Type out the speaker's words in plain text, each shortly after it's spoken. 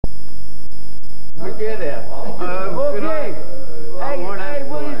Look here there. Okay. Hey, what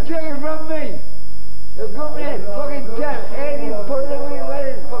are you taking from me? You come in, fucking tell Eddie, put it away, let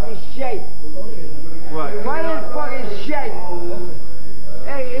it fucking shake. What? Let it fucking shake.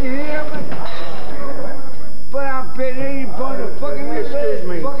 Hey, you hear me? But I'm paying 80 pounds to fucking me, let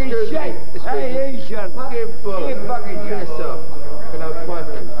it fucking shake. Hey, hey, son. Fucking full. Hey, fucking Yes, shake. sir. Can I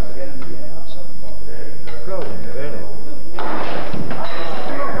question? Go, Bennett.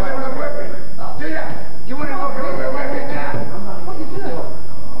 You want to walk away with my now? What are you doing?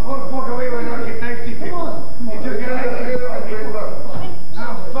 Walk away with your nasty people. You took your nasty people.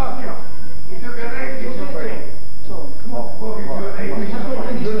 Now fuck you. You took your nasty people. Tom, come on. Walk into your nasty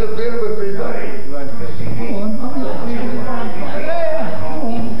people. You're the bill with me, buddy. Come on.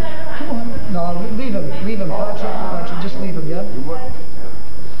 No, leave him, Patrick, just leave him, yeah?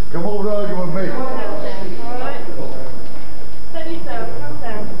 Come over and argue with me. Alright. Steady yourself, calm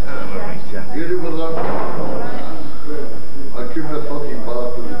down. You do with that. I give the fucking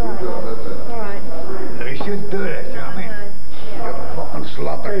bastard a good job, that's it. Alright. You shouldn't do that, you know what I mean? You fucking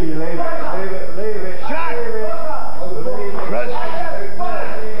slaughter. Hey, leave it. Shut it! Chris.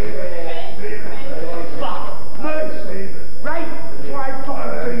 Fuck! Move! Right before I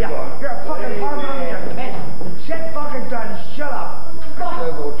fucking do ya! You're a fucking harmon on your pet! Shit fucking done, shut up!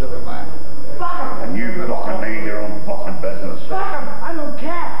 Say no to the man. Fuck him! And you fucking mind your own fucking business. Fuck him! I don't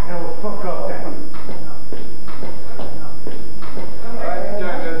care! No, fuck up then. Right,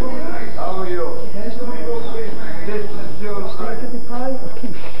 Douglas. How are you? Yes, This is your steak in the pie or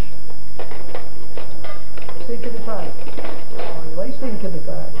quiche? Steak in the pie. Oh, you like steak in the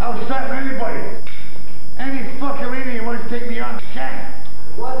pie? I'll slap anybody! Any fucking idiot wants to take me on the can!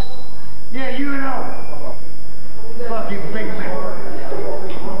 What? Yeah, you know! Fucking big man!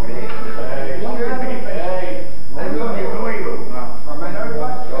 Hey. I'm fucking Louisville!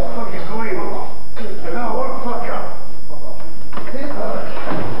 Fucking Louisville! No, what fuck up?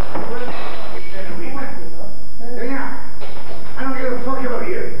 Yeah, I don't give a fuck about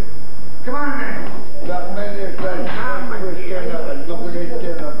you. Come on then. That man is right. We're standing up and looking at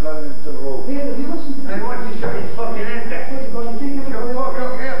them and planning to roll. Hey, have you listened to I want you to shut your fucking head there. You're going to take You him fuck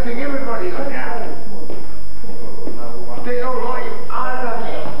up here, take everybody like that. They don't like it. I love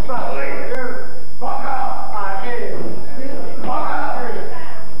you. Fuck you. Fuck up. I get it. Fuck up.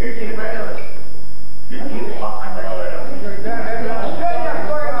 You keep it. You keep fucking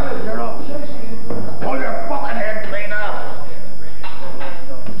pull your fucking head clean up.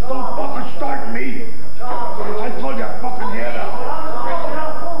 Don't fucking start me. I pulled your fucking head up.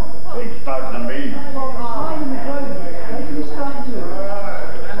 They starting me. lying in the ground. How can you start to it?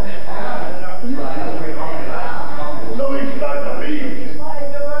 No, he's starting me.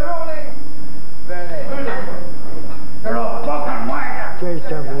 You're a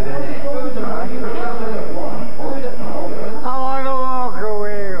fucking wanker. I want to walk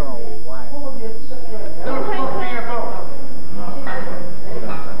away. Oh, wanker. Don't fuck me about.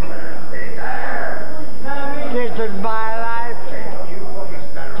 This is my life.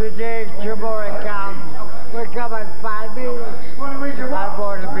 Today, tomorrow comes. Will come and find me. I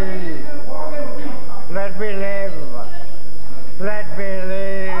want to be. Let me live. Let me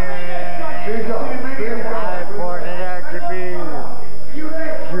live. I want it out to be. You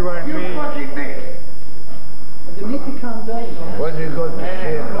and me. You need to calm down. When you got the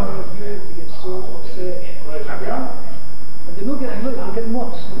shame. You get so upset. And you're not getting look, you're getting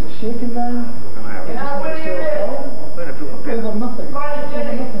worse. You're shaking down. You're just over nothing. Over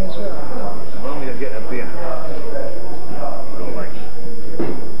nothing as well. As long as you get a beer. Relax.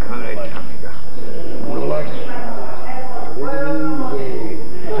 Can't I tell you? Relax.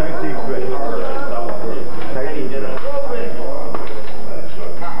 Take these bits. Take these bits.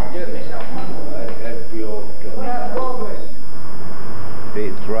 They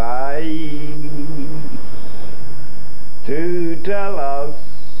try to tell us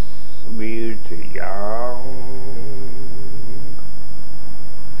we're too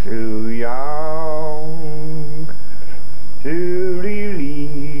young, to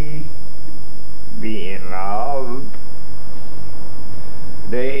really be in love.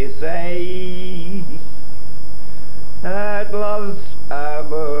 They say that love's a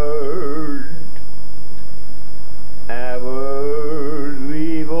bird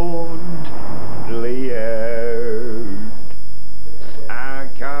we've only heard. I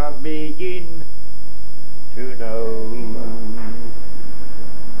can't begin to know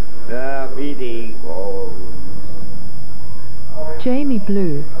the meaning of. Jamie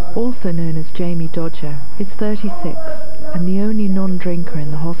Blue, also known as Jamie Dodger, is 36 and the only non-drinker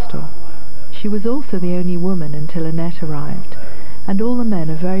in the hostel. She was also the only woman until Annette arrived, and all the men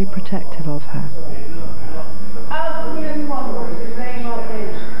are very protective of her.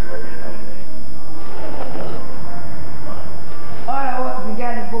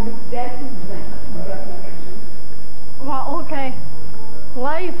 Well, okay.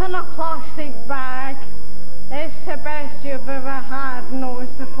 Life in a plastic bag is the best you've ever had. No,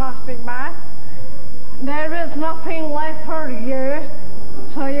 it's the plastic bag. There is nothing left for you,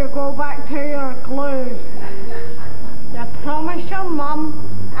 so you go back to your glue. You promise your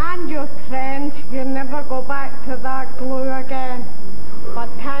mum and your friends you never go back to that glue again. But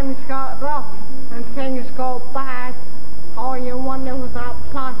times got rough and things got bad. All you wanted was that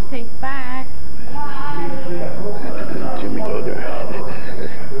plastic bag. Jimmy Dodger.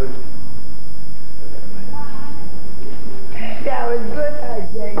 That was good,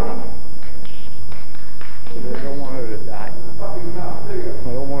 Jamie. I don't want her to die. I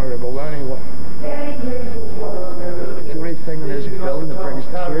don't want her to go anywhere. It's the only thing in this building that brings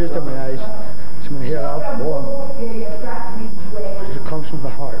tears to my eyes. It's when I hear that poem. It comes from the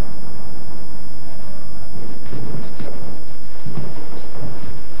heart.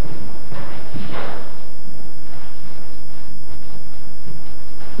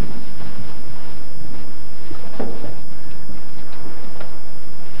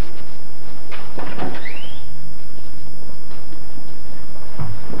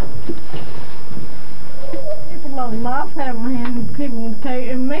 People are laughing at me and people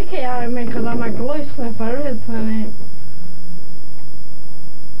taking mickey out of me because I'm a glue sniffer, isn't it?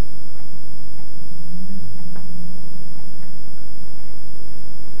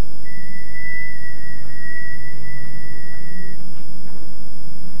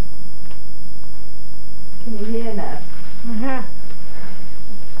 Can you hear now? Uh-huh.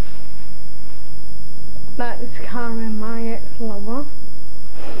 That's Karen, my ex-lover.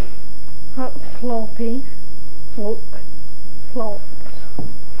 That's Floppy. Look, Flops.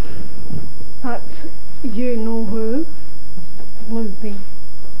 That's you know who. Loopy.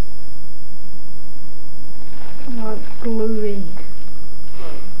 That's Gluey.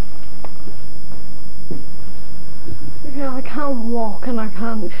 Yeah, I can't walk and I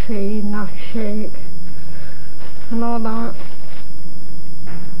can't see and I shake and all that.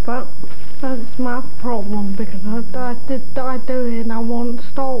 But that's my problem because I do it and I won't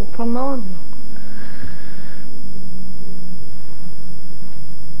stop for none.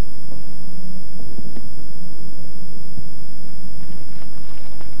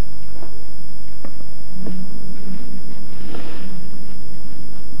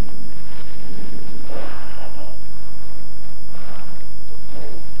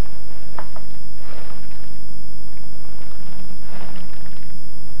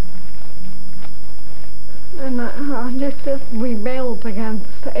 And I just rebelled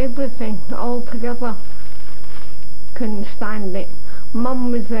against everything altogether. Couldn't stand it.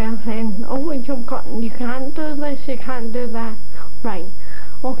 Mum was there saying, oh, you can't do this, you can't do that. Right,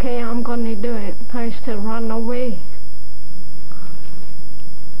 okay, I'm gonna do it. I used to run away.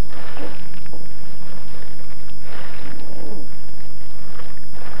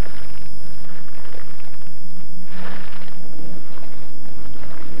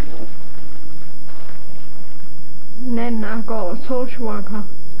 And then I got a social worker.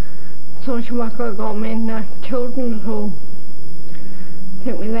 Social worker got me in the children's home.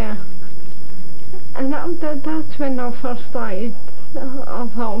 Took me there. And that's when I first started. I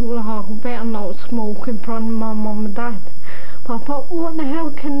thought, well, I better not smoke in front of my mum and dad. But I thought, what the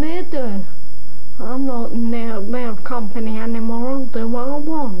hell can they do? I'm not in their company anymore. I'll do what I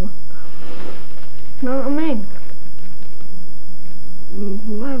want. You know what I mean?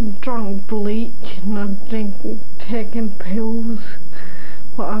 I've drunk bleach and I've taken pills.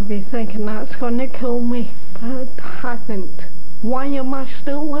 What I'd be thinking that's gonna kill me, but it hasn't. Why am I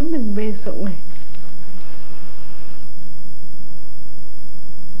still living, basically?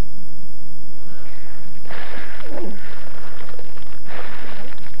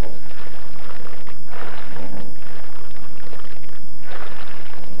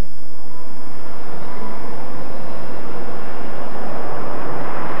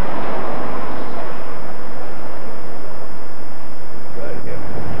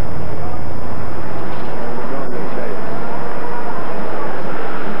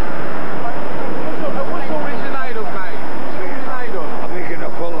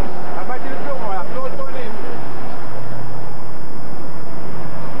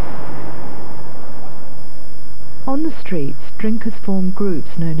 On the streets, drinkers form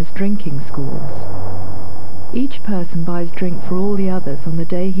groups known as drinking schools. Each person buys drink for all the others on the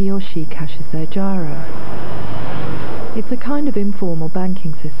day he or she cashes their gyro. It's a kind of informal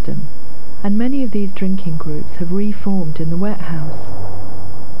banking system. and many of these drinking groups have reformed in the wet house.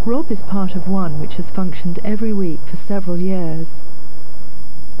 Rob is part of one which has functioned every week for several years.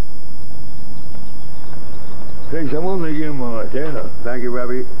 Thanks, I'm only giving my tenner. Thank you,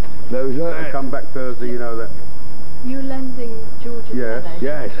 Robbie. Those I'll come back Thursday, you know that. You lending George a Yes. tenner?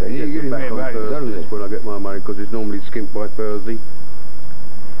 Yes, and you give me back on back Thursday. That's when I get my money, because it's normally skimmed by Thursday.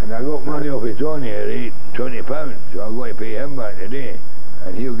 And I got money off of Johnny at £20, so I'm going to pay him back today,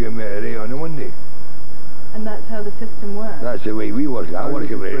 and he'll give me a rate on the Monday. And that's how the system works? That's the way we work. I work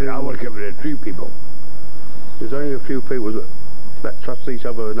with the three people. There's only a few people that trust each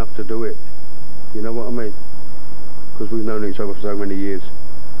other enough to do it. You know what I mean? Because we've known each other for so many years.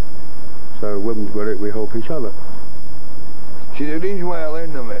 So when we've got it, we help each other. See, the reason why I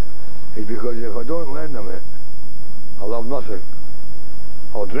lend them it is because if I don't lend them it, I'll have nothing.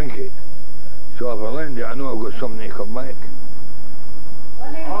 I'll drink it. So if I lend it, I know I've got something to come back.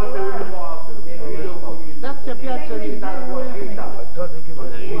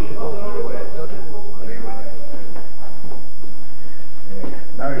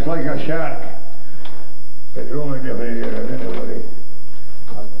 Now it's like a shark. But the only difference is that anybody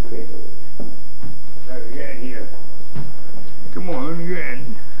on the face of it. Now get in here. Come on, get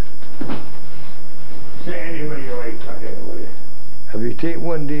in. Sit anywhere you like, can't anybody. If you take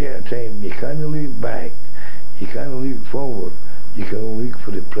one day at a time, you can't look back, you can't look forward, you can look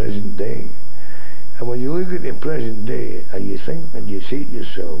for the present day. And when you look at the present day and you think and you say to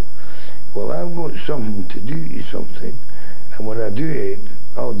yourself, well, I've got something to do to something, and when I do it,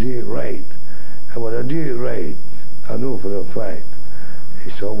 I'll do it right. And when I do it right, I know for a fact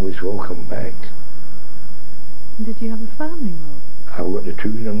it's always welcome back. Did you have a family, Rob? I've got the two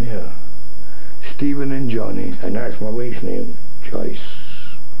of them there, Stephen and Johnny, and that's my wife's name, Joyce.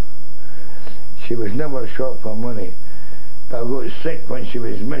 She was never short for money, but I got sick when she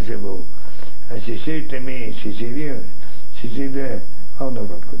was miserable, and she said to me, she said, "Ian," she said, "I'll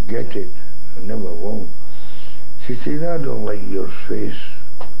never forget it, I never will." She said, "I don't like your face."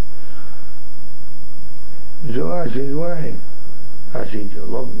 So I said, "Why?" I said, "You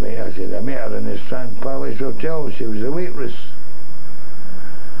love me." I said, "I met her in the Strand Palace Hotel, she was a waitress."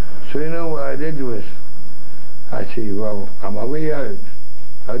 So you know what I did was, I said, "Well, I'm away out."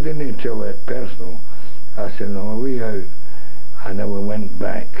 I didn't tell it personal. I said, "I'm away out." I never went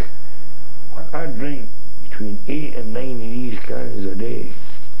back. I drink between 8 and 9 of these cans a day.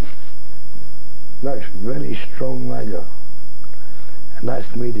 That's very strong lager. And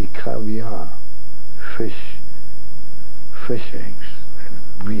that's made of caviar, fish eggs,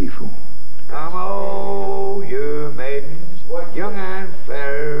 and beautiful. Come all you maidens, young and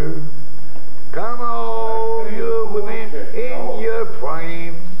fair. Come all you women in your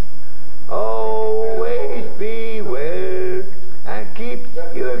prime. Always beware and keep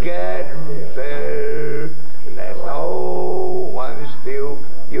your garden fair. Let no one steal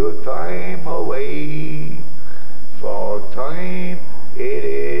your time away. For time, it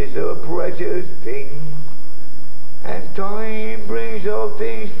is a precious thing. And time brings all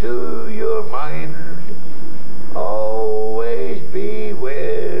things to your mind. Always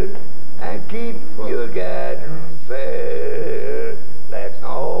beware and keep your garden fair. Let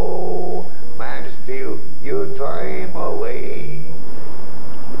no man steal your time away.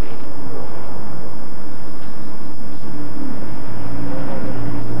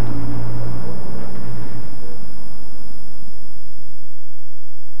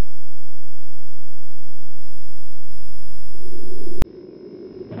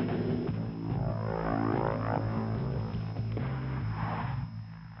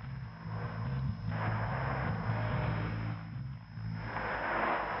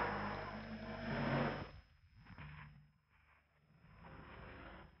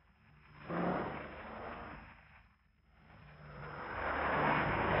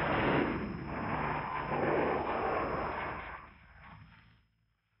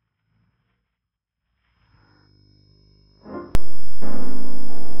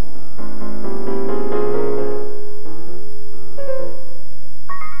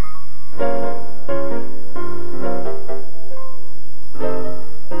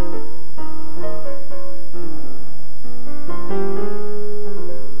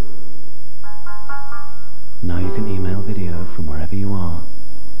 Now you can email video from wherever you are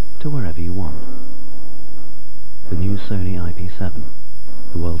to wherever you want. The new Sony IP7,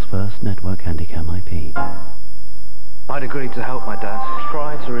 the world's first network handycam IP. I'd agreed to help my dad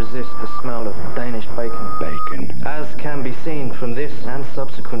try to resist the smell of Danish bacon. As can be seen from this and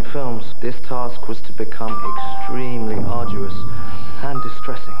subsequent films, this task was to become extremely arduous and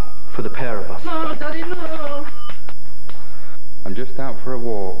distressing for the pair of us. No, Daddy, no! I'm just out for a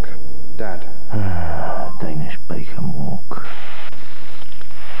walk. Dad. Danish bacon walk.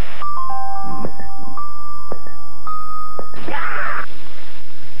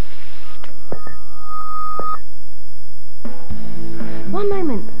 One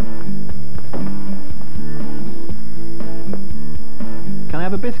moment. Can I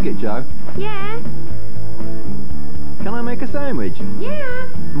have a biscuit, Joe? Yeah. Can I make a sandwich? Yeah.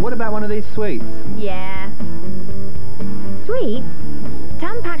 And what about one of these sweets? Yeah. Sweets?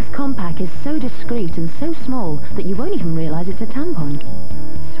 Tampax Compact is so discreet and so small that you won't even realise it's a tampon.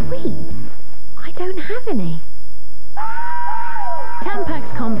 Sweets? I don't have any.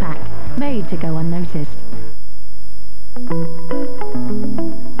 Tampax Compact, made to go unnoticed.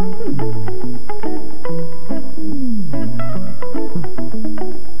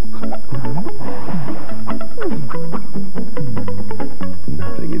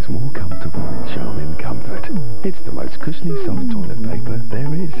 Nothing is more comfortable than Charmin Comfort. It's the most cushiony soft toilet paper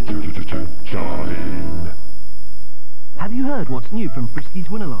there is. Charmin. Have you heard what's new from Friskies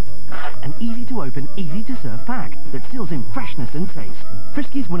Win-A-Lot? An easy-to-open, easy-to-serve pack that seals in freshness and taste.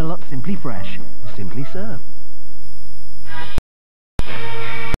 Friskies Win-A-Lot Simply Fresh. Simply serve.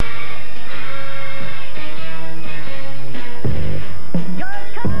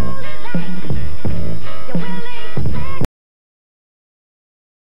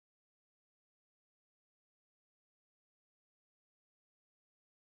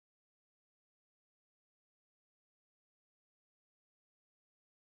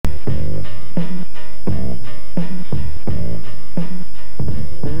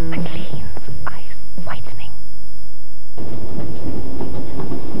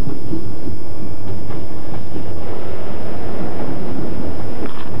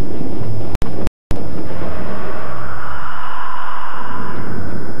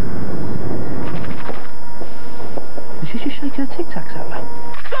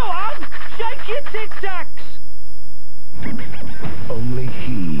 Only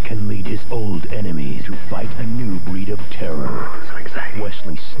he can lead his old enemies to fight a new breed of terror. So exciting.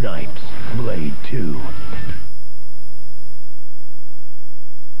 Wesley Snipes, Blade 2.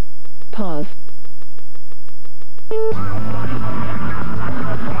 Pause.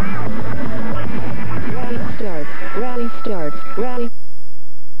 Rally start. Rally start. Rally.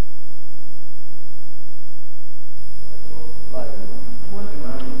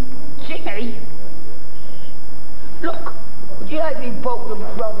 Jimmy? Look, would you like me both them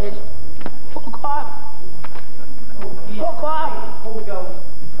brothers? Fuck off. Fuck off. Fuck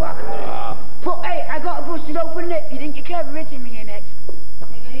off. Fuck, hey, I got a busted open lip. You think you're clever hitting me in it?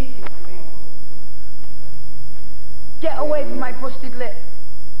 Get away from my busted lip.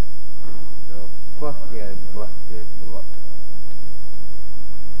 Fuck you, busted lip.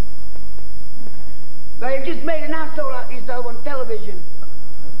 Well, you've just made an asshole out of yourself on television.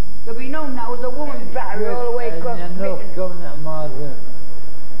 You'll be known now as a woman battery all the way across Britain. Britain. Coming to my room.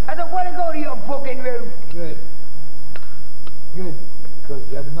 I don't want to go to your fucking room. Good. Good, because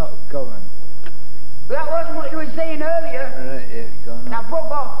you're not coming. That wasn't what you were saying earlier. Right, yeah, go on. Now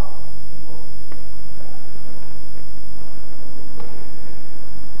fuck off.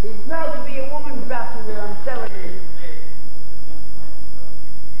 He's proud to be a woman battery, I'm telling you.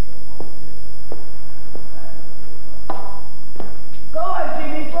 Go on,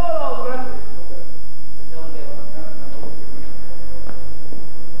 Jimmy, fall over.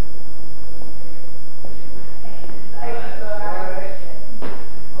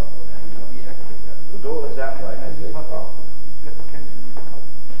 The door is that way.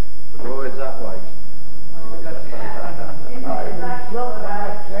 The door is that way.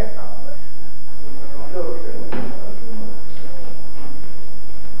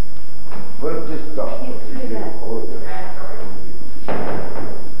 Where's this stuff?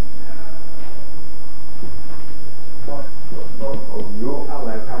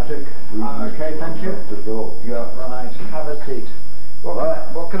 Hello, Patrick. I'm okay, thank you. Yeah. Right, have a seat.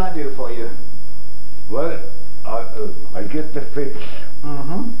 What can I do for you? Well, I get the fix.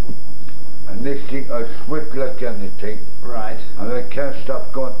 Mm-hmm. And next thing I sweat like anything. Right. And I can't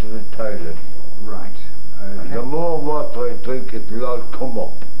stop going to the toilet. Right. Okay. And the more water I drink, it'll all come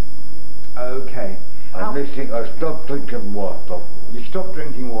up. Okay. And next thing I stop drinking water. You stop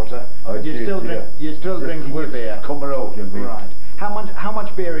drinking water, but you're still drinking your beer. Coming out in me. Right. How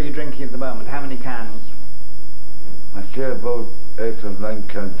much beer are you drinking at the moment? How many cans? I say about 8 or 9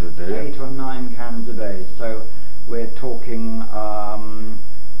 cans a day. 8 or 9 cans a day. So we're talking,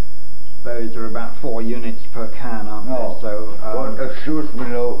 those are about 4 units per can, aren't they? So, but excuse me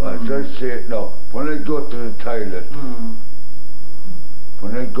now, as I say it now, when I go to the toilet,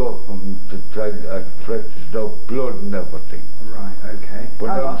 when I got from the child, I fretted out blood and everything. Right, okay. But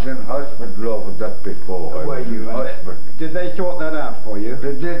I was in hospital over that before. Were you? Hospital. Did they sort that out for you?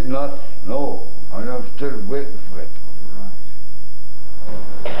 They did not, no. And I'm still waiting for it.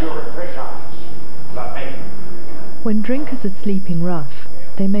 When drinkers are sleeping rough,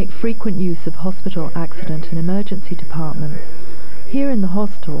 they make frequent use of hospital accident and emergency departments. Here in the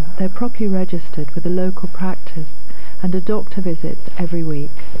hostel, they're properly registered with a local practice, and a doctor visits every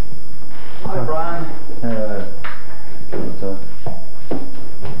week. Hi, Brian. I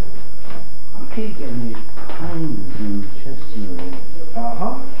keep getting these pains in the chest area.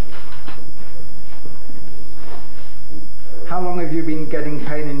 Uh-huh. How long have you been getting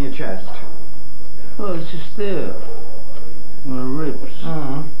pain in your chest? Well, it's just there. My ribs.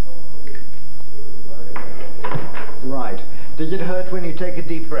 Right. Does it hurt when you take a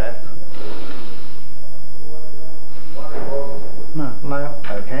deep breath? No. No?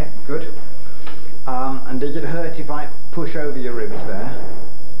 Okay, good. And does it hurt if I push over your ribs there?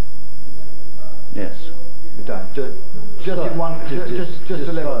 Yes. It does. Just in one, just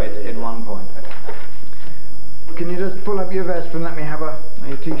a little bit in one point. Can you just pull up your vest and let me have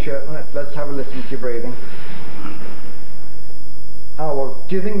your t-shirt and let's have a listen to your breathing. Oh, well,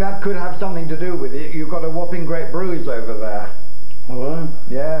 do you think that could have something to do with it? You've got a whopping great bruise over there. What?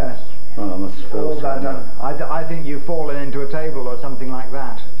 Yes. Oh, I must have felt something. I think you've fallen into a table or something like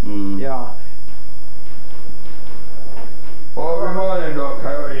that. Yeah. Oh, good morning, Doc.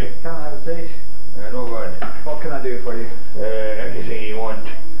 How are you? Can I have a seat? No bad. What can I do for you? Anything you want.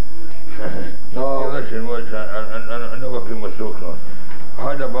 No, listen, wait, I know what people talking on.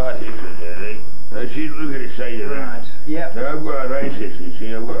 I had a bath yesterday, right? Now see, look at the side of it. Right, yeah. Now I've got arisis, you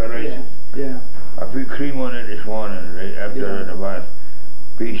see, I've got arisis. Yeah. I put cream on it this morning, right, after the bath.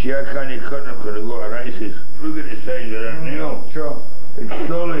 But you see, I can't cut them because I've got arisis. Look at the size of that nail. Sure. It's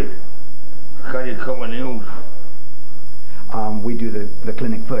solid. I can't cut my nails. We do the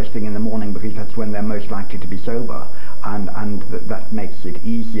clinic first thing in the morning because that's when they're most likely to be sober, and that makes it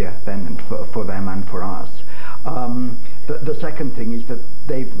easier then for them and for us. The second thing is that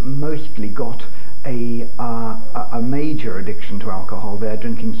they've mostly got a major addiction to alcohol. They're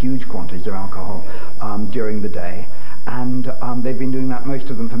drinking huge quantities of alcohol during the day, and they've been doing that, most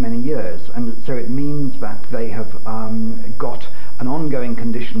of them, for many years, and so it means that they have got an ongoing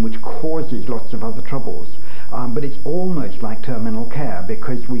condition which causes lots of other troubles. But it's almost like terminal care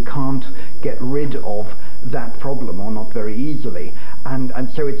because we can't get rid of that problem, or not very easily, and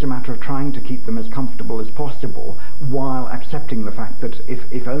so it's a matter of trying to keep them as comfortable as possible while accepting the fact that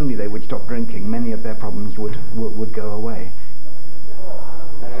if only they would stop drinking, many of their problems would go away.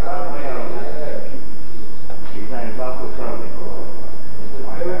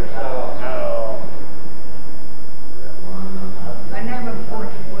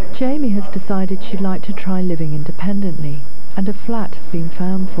 Jamie has decided she'd like to try living independently, and a flat has been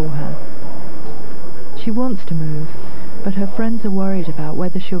found for her. She wants to move, but her friends are worried about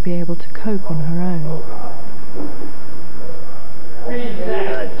whether she'll be able to cope on her own.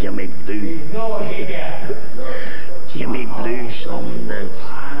 Jimmy Blue. Jimmy Blue song this.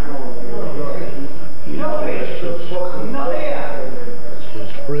 You know,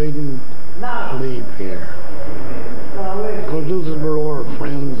 she's frightened to leave here. Because this is where all her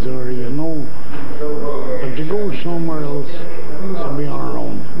friends are, you know. If she goes somewhere else, she'll be on her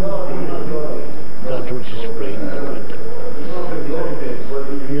own. That's what she's frightened about.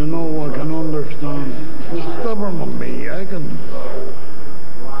 You know, I can understand. It's stubborn with me. I can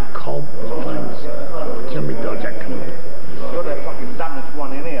cope with things. Jimmy does that kind of. You're the fucking dumbest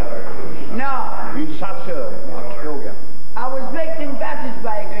one in here. No. You shut her. I'll kill you. I was victim battered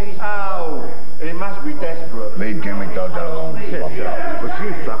by a goose. Oh, it must be desperate. Leave Jimmy Dodger alone. But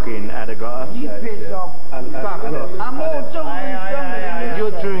you fucking had a guy. You pissed off. Fuck her. I'm more trouble.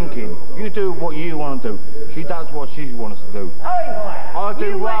 You're drinking. You do what you want to do. She does what she wants to do. I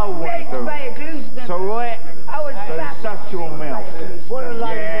do what I want to do. So right, so shut your mouth. What a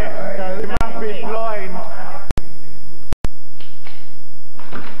lie. Yeah, you must be blind.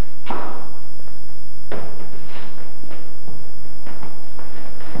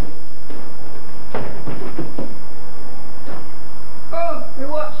 Oh, your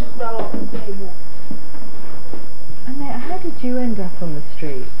watch is fell off the table. Annette, how did you end up on the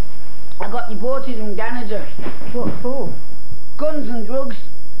street? I got deported from Canada. What for? Guns and drugs,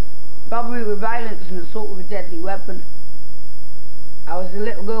 robbery with violence and assault with a deadly weapon. I was a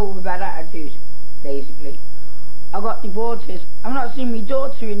little girl with a bad attitude, basically. I got deported. I've not seen my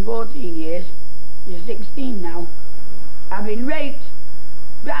daughter in 14 years. She's 16 now. I've been raped,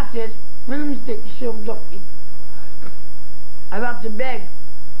 battered, broomsticks shoved up me. I've had to beg.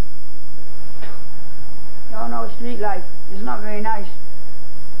 No, no, street life. It's not very nice.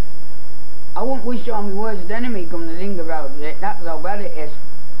 I wouldn't wish on my worst enemy come to think about it. That's how bad it is.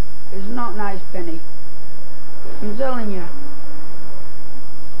 It's not nice, Penny. I'm telling you.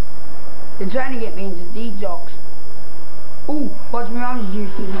 They're trying to get me into detox. Ooh, what's my orange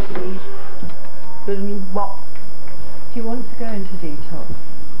juice in it, please? Does me bop. Do you want to go into detox?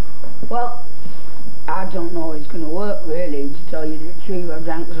 Well, I don't know if it's going to work, really, to tell you the truth. I've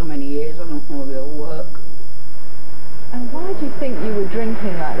drank so many years, I don't know if it'll work. And why do you think you were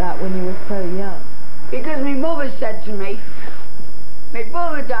drinking like that when you were so young? Because my mother said to me, my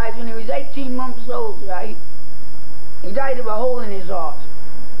brother died when he was 18 months old, right? He died of a hole in his heart.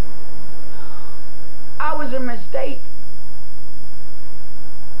 I was a mistake.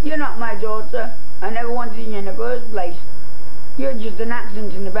 You're not my daughter. I never wanted you in the first place. You're just an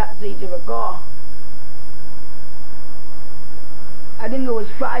accident in the back seat of a car. I think I was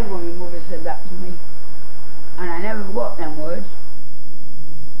 5 when my mother said that to me. And I never forgot them words.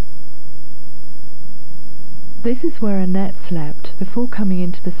 This is where Annette slept before coming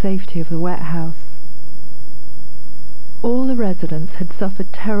into the safety of the wet house. All the residents had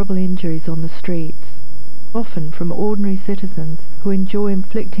suffered terrible injuries on the streets, often from ordinary citizens who enjoy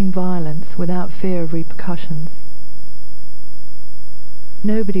inflicting violence without fear of repercussions.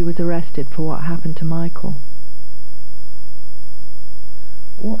 Nobody was arrested for what happened to Michael.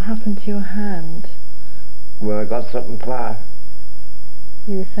 What happened to your hand? Well, I got something fire.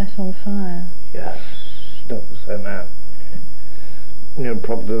 You were set on fire. Yes, not the same man. Near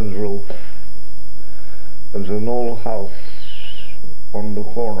Providence roof. There was an old house on the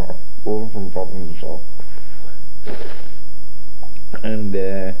corner over from Providence off. And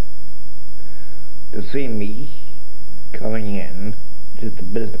they seen me coming in to the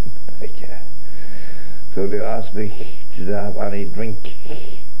building, so they asked me, did I have any drink,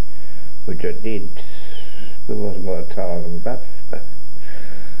 which I did. I wasn't going to tell them that.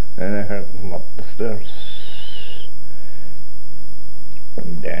 And I heard them up the stairs.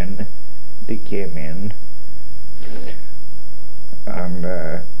 And then they came in and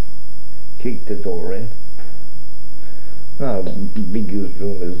kicked the door in. Now, biggest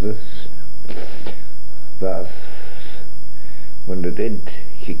room is this. But when they did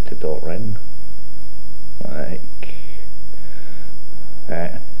kick the door in, I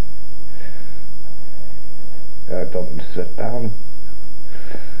told them to sit down.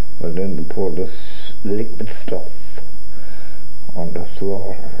 Well, then they poured this liquid stuff on the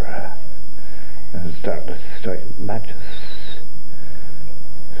floor and started striking matches.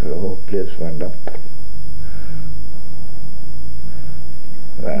 So the whole place went up.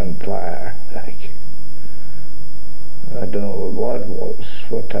 On fire, I don't know what it was,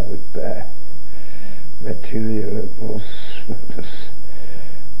 what type of material it was, but it was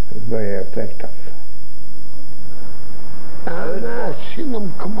very effective. And I seen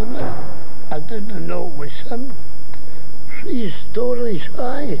him coming in. I didn't know it was him. 3 stories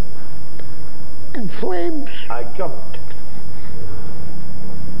high, in flames. I jumped.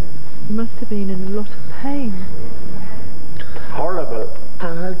 You must have been in a lot of pain. Horrible.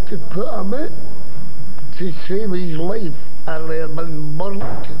 I had to put him in to save his life, or he'd been burned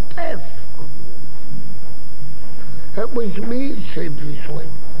to death. It was me that saved his life.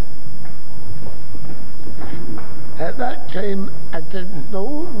 At that time, I didn't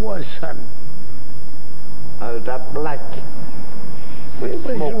know it was him. I was that black. It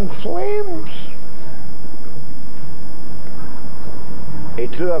was in flames. He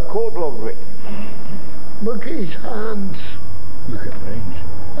threw a coat over it. Look at his hands. Look at range.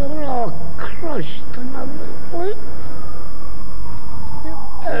 They're all crushed and everything.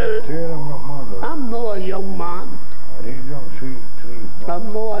 I'm not a young man.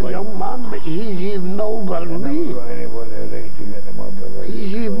 I'm not a young man, but he's even older than me.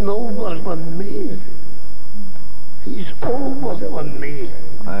 He's even older than me. He's older than me.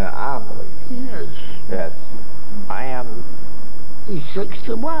 I am. Yes. Yes. I am. He's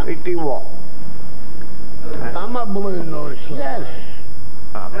 61. 51. I'm a blue nose, yes.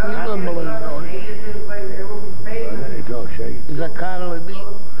 He's a blue nose. He's a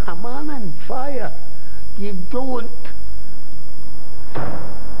Caribbean. A man on fire. You don't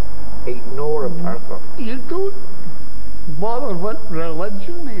ignore a person. You don't bother what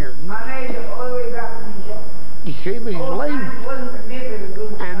religion is. He saved his life.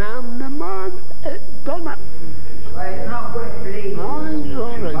 And I'm the man that done it. No, he's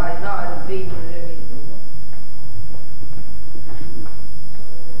all right.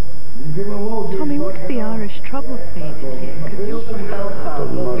 Tommy, what do the Irish Troubles mean in here? Because you're from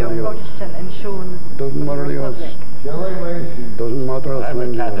Belfast, you're Protestant and Sean's Doesn't matter to us. Doesn't matter how I'm a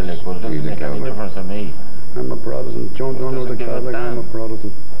strong you are. Catholic, but it doesn't make any difference to me. I'm a Protestant. Don't know the Catholic, I'm a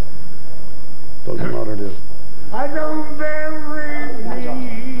Protestant. Doesn't matter this. I don't bury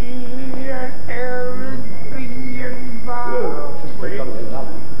me and everything involved.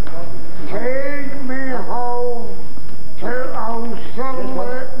 Take me home, tell also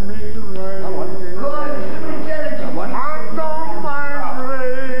let me rain. Under my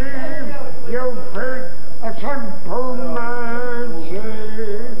grave, you pick a simple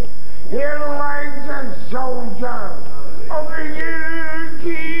mansion. Here lies a soldier of the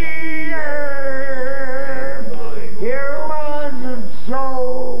Union. Here lies a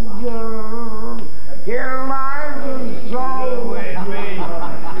soldier. Here lies a soldier.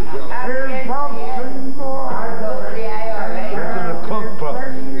 Here pops and boys.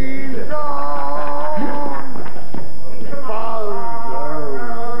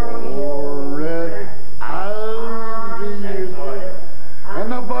 And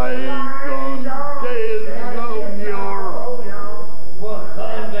the bygone days of yore,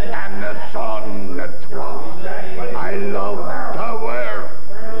 and the sun that was, I loved to wear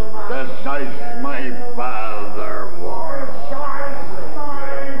the size my father wore.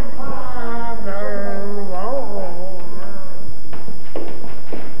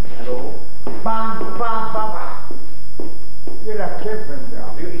 Hello? Bam, bam, bam. You're a kipping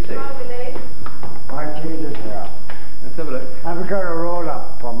job. You got your tea? My tea is here. Let's have a look. Have you got a roll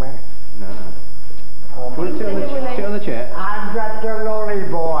up for me? No, no. Will you sit on the chair? I'm just a lonely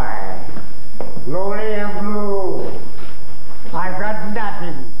boy. Lonely and blue. I've got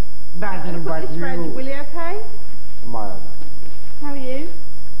nothing. Nothing but you. Fred, will you okay? Come on. How are you?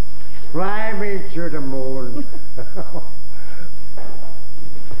 Fly me to the moon.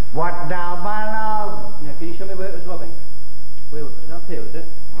 What now, my love? Yeah, can you show me where it was robbing? Where was it? Up here, was it?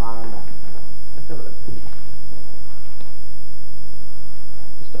 Oh, no. Let's have a look.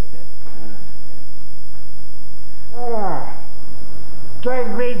 Just up here. Take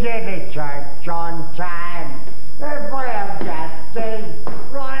me to the church on time. If I have that thing,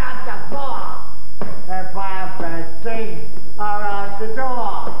 right at the bar. If I have that thing, around the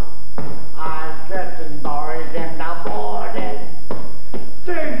door. I'm getting married in the morning.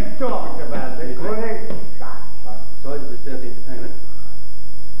 Thing talked about the clinic. Sorry to disturb the entertainment.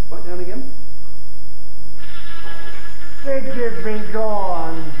 Right down again. It should be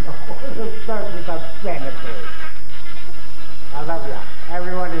gone. The surface of centipede. I love you.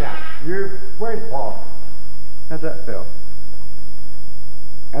 Everyone here. You wait for. How's that feel?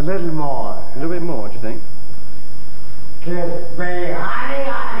 A little more. A little bit more, do you think? Kiss me, honey,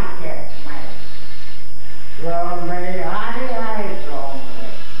 honey, kiss me. Throw me, honey, honey, throw me.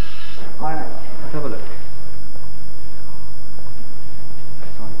 Honey. Let's have a look.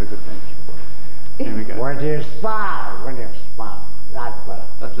 That's not a very good thing. Here we go. When you smile, that's better.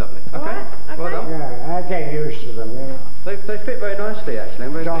 That's lovely. Okay. Well done. Yeah, I get used to them, you know. They fit very nicely, actually.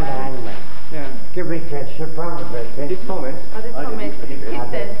 I'm very Don't pleased. hang me. Yeah. Give me a kiss. You promised me. You did promise. I did promise.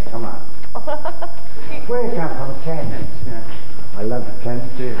 Kisses. Come on. Where you come from? Kent. Yeah. I love Kent.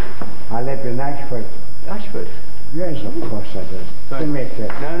 Do. I live in Ashford. Ashford? Yes, of course I do. Sorry. Give me a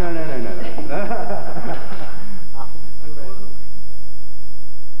kiss. No.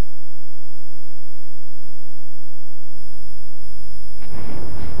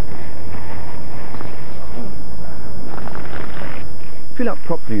 Fill up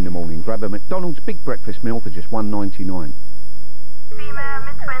properly in the morning. Grab a McDonald's big breakfast meal for just $1.99. Female,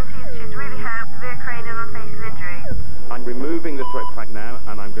 mid-20s, she's really hurt, severe cranial and facial injury. I'm removing the threat pack now,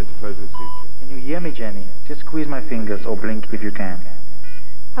 and I'm going to close with suture. Can you hear me, Jenny? Just squeeze my fingers or blink if you can.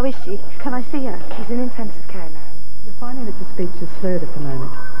 How is she? Can I see her? She's in intensive care now. You're finding that your speech is slurred at the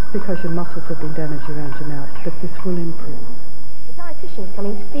moment because your muscles have been damaged around your mouth, but this will improve. The dietitian's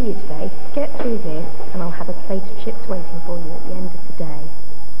coming to see you today. Get through this and I'll have a plate of chips waiting for you at the end of the day.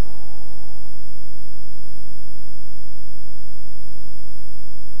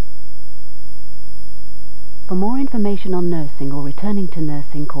 For more information on nursing or returning to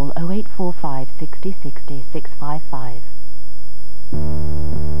nursing, call 0845 60 60 655.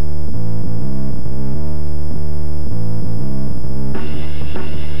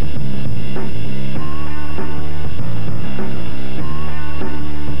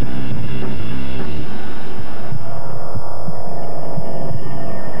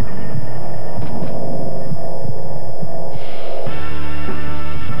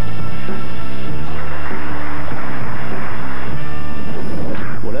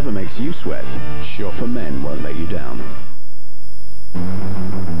 Whatever makes you sweat, Shop for Men won't let you down.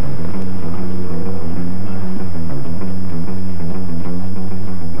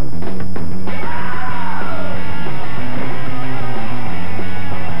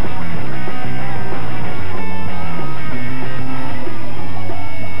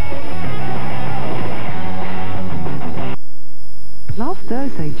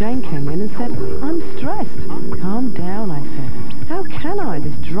 Jane came in and said, I'm stressed. Calm down, I said. How can I?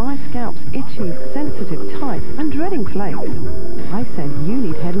 This dry scalp's itchy, sensitive, tight, and dreading flakes. I said, you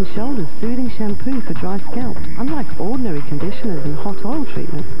need Head & Shoulders soothing shampoo for dry scalp. Unlike ordinary conditioners and hot oil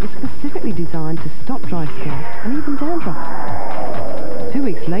treatments, it's specifically designed to stop dry scalp and even dandruff. 2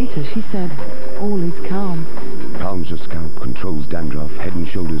 weeks later, she said, all is calm. Calms your scalp, controls dandruff, Head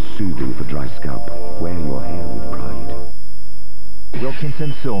 & Shoulders soothing for dry scalp. Wear your hair with pride.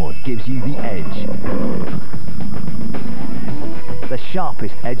 Wilkinson Sword gives you the edge. The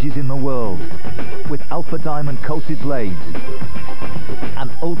sharpest edges in the world, with alpha diamond coated blades and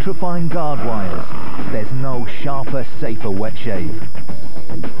ultra-fine guard wires. There's no sharper, safer wet shave.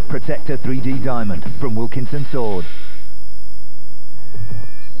 Protector 3D Diamond from Wilkinson Sword.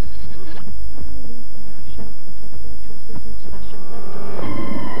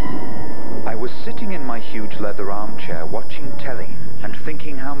 I was sitting in my huge leather armchair watching telly and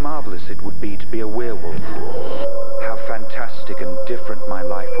thinking how marvellous it would be to be a werewolf. How fantastic and different my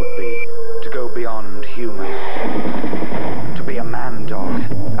life would be. To go beyond human. To be a man-dog.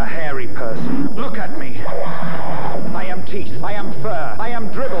 A hairy person. Look at me. I am teeth. I am fur. I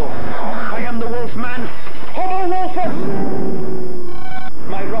am dribble. I am the Wolfman. Homo Wolfus!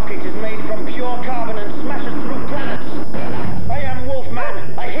 My rocket is made from pure carbon and smashes through planets. I am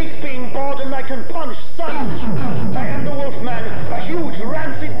Wolfman. I hate being bored and I can punch suns. I am the Wolfman, a huge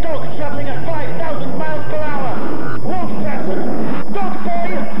rancid dog traveling at 5,000 miles per hour. Wolf person, dog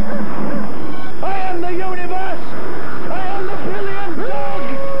boy. I am the universe. I am the brilliant dog.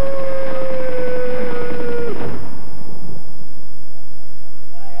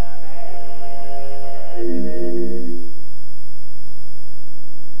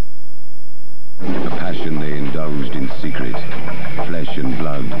 A passion they indulged in secret. Flesh and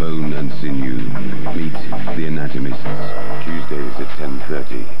blood, bone and sinew. Meet The Anatomists. Tuesdays at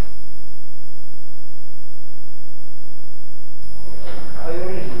 10:30.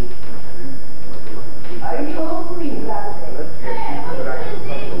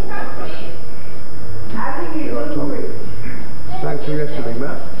 Thanks for yesterday,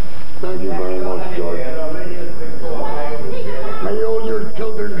 Matt. Thank you very much, George. May all your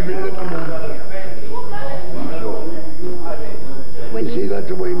children be little men. You see, that's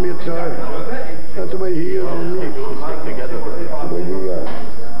the way mates are. That's the way he is and me. That's the way we are.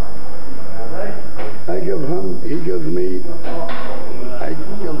 I give him, he gives me. I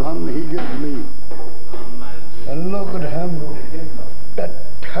give him, he gives me. And look at him, that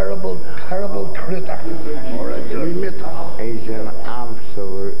terrible, terrible critter. All right, we met. He's an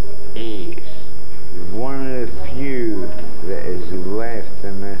absolute ace. One of the few that is left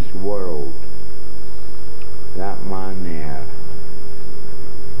in this world. That man there.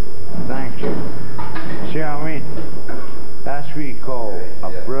 Thank you. See what I mean? That's what you call a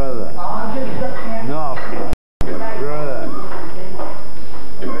brother. No, a brother.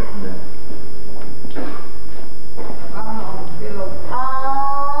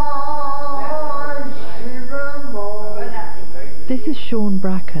 This is Sean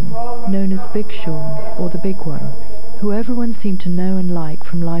Bracken, known as Big Sean, or the Big One, who everyone seemed to know and like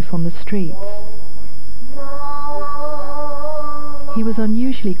from life on the streets. He was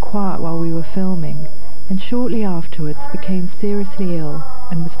unusually quiet while we were filming, and shortly afterwards became seriously ill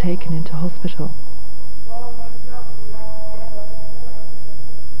and was taken into hospital.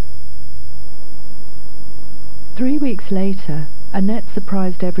 Three weeks later, Annette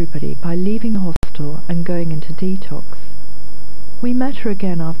surprised everybody by leaving the hospital and going into detox. We met her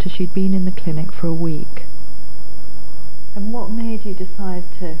again after she'd been in the clinic for a week. And what made you decide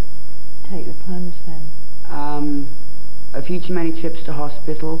to take the plunge then? A few too many trips to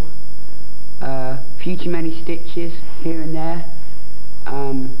hospital, a few too many stitches here and there,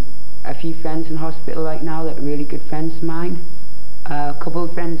 a few friends in hospital right now that are really good friends of mine, a couple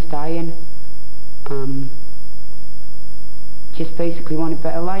of friends dying, just basically want a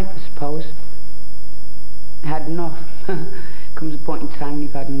better life, I suppose. I had enough. Comes a point in time when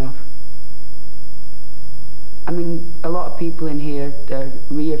you've had enough. I mean, a lot of people in here, they're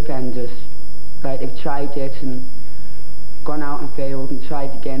re-offenders. Like, they've tried it and gone out and failed and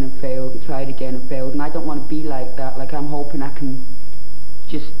tried again and failed and tried again and failed. And I don't want to be like that. Like, I'm hoping I can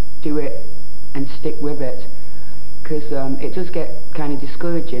just do it and stick with it. Because it does get kind of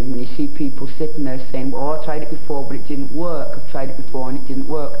discouraging when you see people sitting there saying, well, I tried it before but it didn't work. I've tried it before and it didn't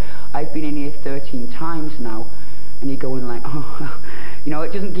work. I've been in here 13 times now. And you're going like, oh, you know,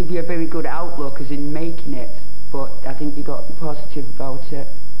 it doesn't give you a very good outlook as in making it, but I think you've got to be positive about it.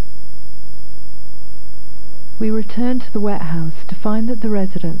 We returned to the wet house to find that the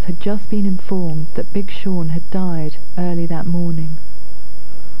residents had just been informed that Big Sean had died early that morning.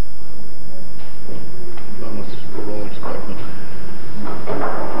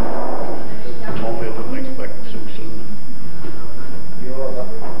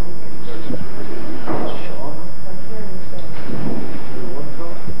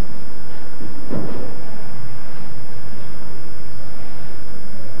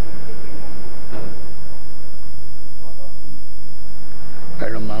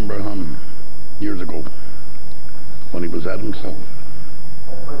 himself.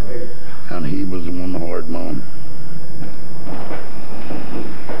 And he was one hard man.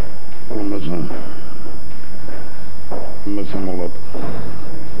 I miss him a lot.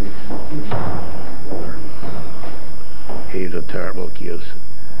 He's a terrible case.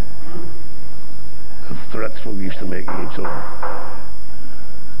 The threats we used to make each other.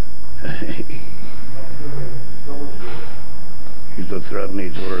 Used to threaten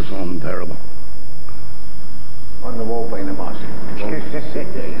each other, something terrible. On the wall behind the boss.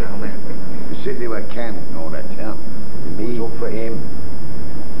 Sit there, you know, man. Sit there with Ken and all that, yeah. Me. Up for him.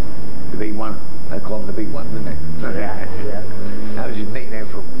 The big one. I call him the big one, didn't I? Yeah. That was his nickname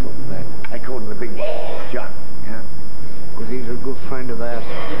from that. I called him the big one. John. Yeah. Because he's a good friend of ours.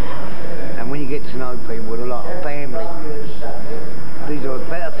 And when you get to know people with a lot of family, these are a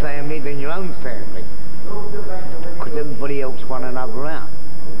better family than your own family. Because everybody helps one another out.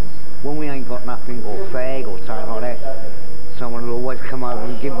 When we ain't got nothing, or fag, or something like that, someone will always come over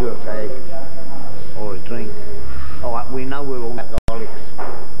and give you a fag, or a drink. Oh, we know we're all alcoholics.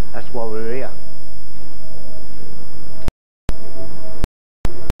 That's why we're here.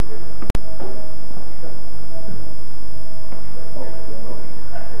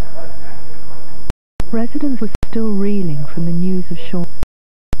 Residents were still reeling from the news of Sean,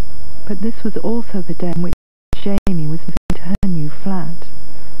 but this was also the day in which Jamie was moving to her new flat.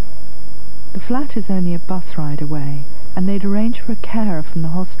 The flat is only a bus ride away, and they'd arranged for a carer from the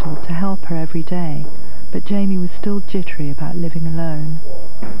hostel to help her every day, but Jamie was still jittery about living alone.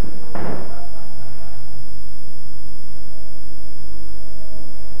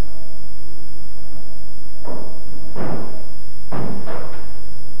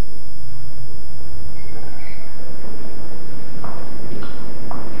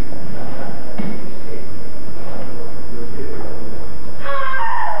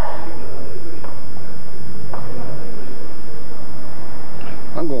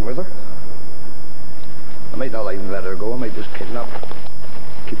 I'm going with her. I might not even let her go, I might just kidnap her.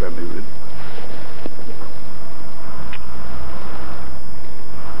 Keep her moving.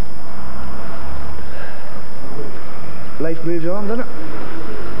 Life moves on, doesn't it?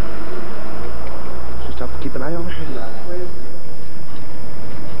 Just have to keep an eye on her.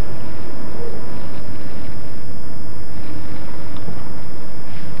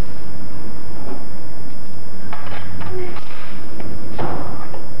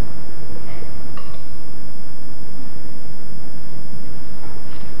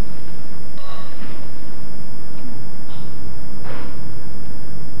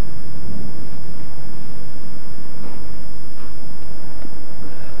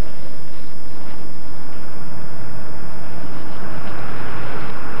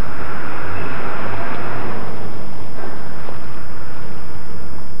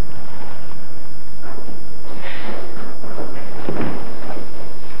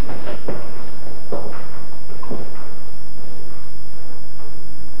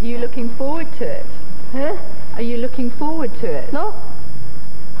 Are you looking forward to it? Huh? Are you looking forward to it? No.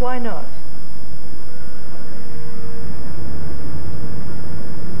 Why not?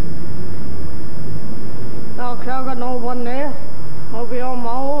 No, 'cause I've got no one there. I'll be on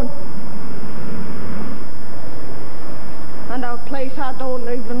my own. And a place I don't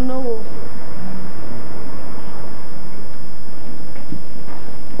even know.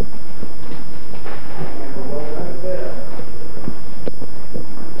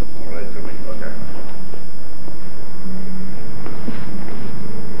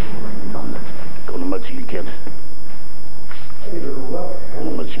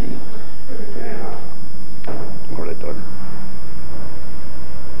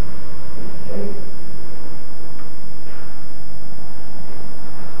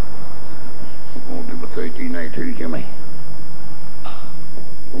 Jimmy.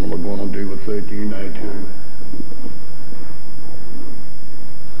 What am I going to do with 1392?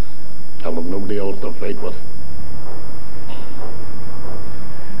 I'll have nobody else to fight with.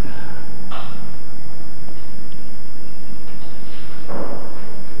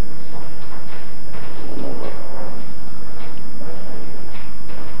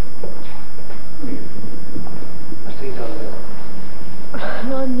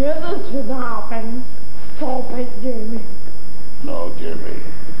 I knew this would happen. Stop it, Jamie. No, Jimmy.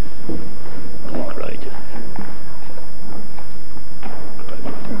 Don't cry.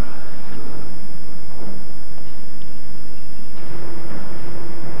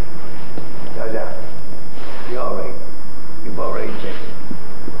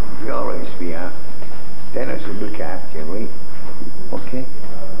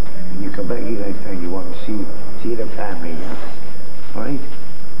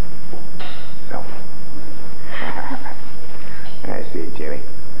 dearie.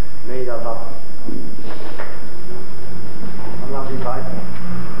 Neither, love. I love you, babe.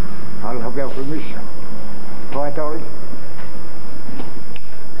 I love you for miss you. Right, Dolly?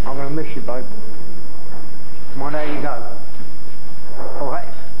 I'm going to miss you, babe. Come on, there you go. All right.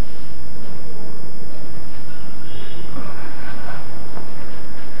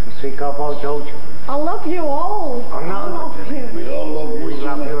 See, Carpo, George? I love you all. I know. I love you. We all love you. We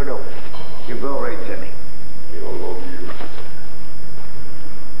love you at all. You've all right, Timmy. We all love you.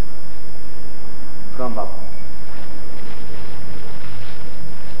 Come up.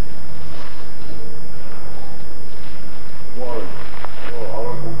 Warren. Oh,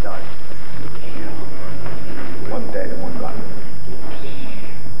 horrible day. One dead and one gone.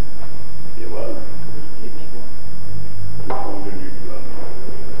 You will. You found a new club.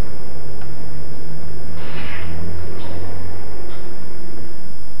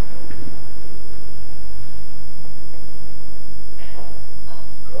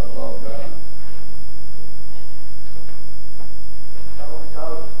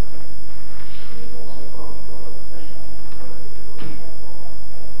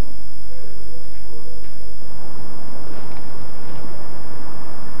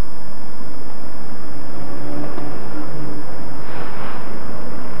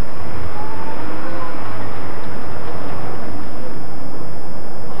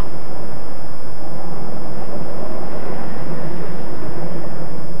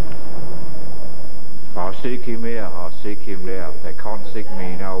 I seek him here, I seek him there. They can't seek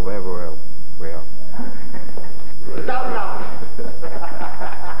me nowhere else. Where? Don't know.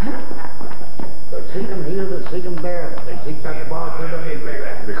 They seek him here, they seek him there. They seek that bastard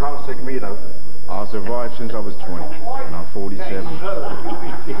everywhere. They can't seek me though. I survived since I was 20, and I'm 47.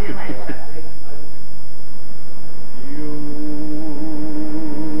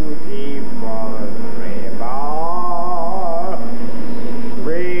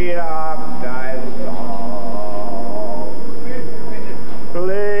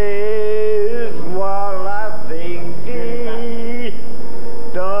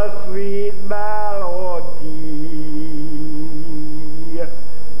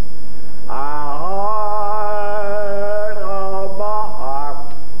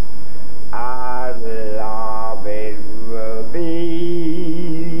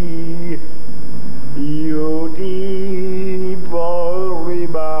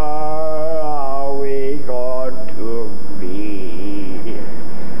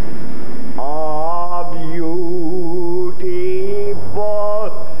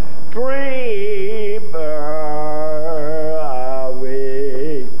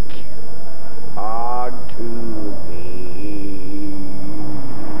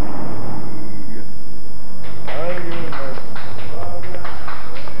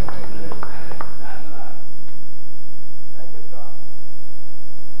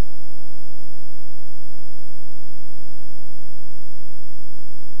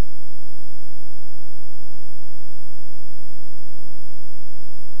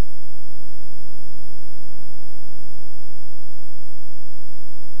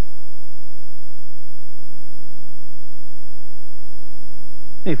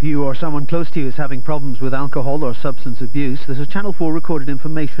 If you or someone close to you is having problems with alcohol or substance abuse, there's a Channel 4 recorded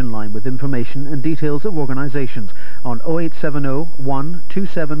information line with information and details of organisations on 0870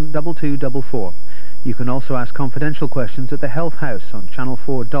 127 2244. You can also ask confidential questions at the Health House on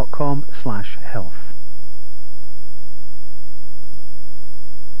channel4.com/health.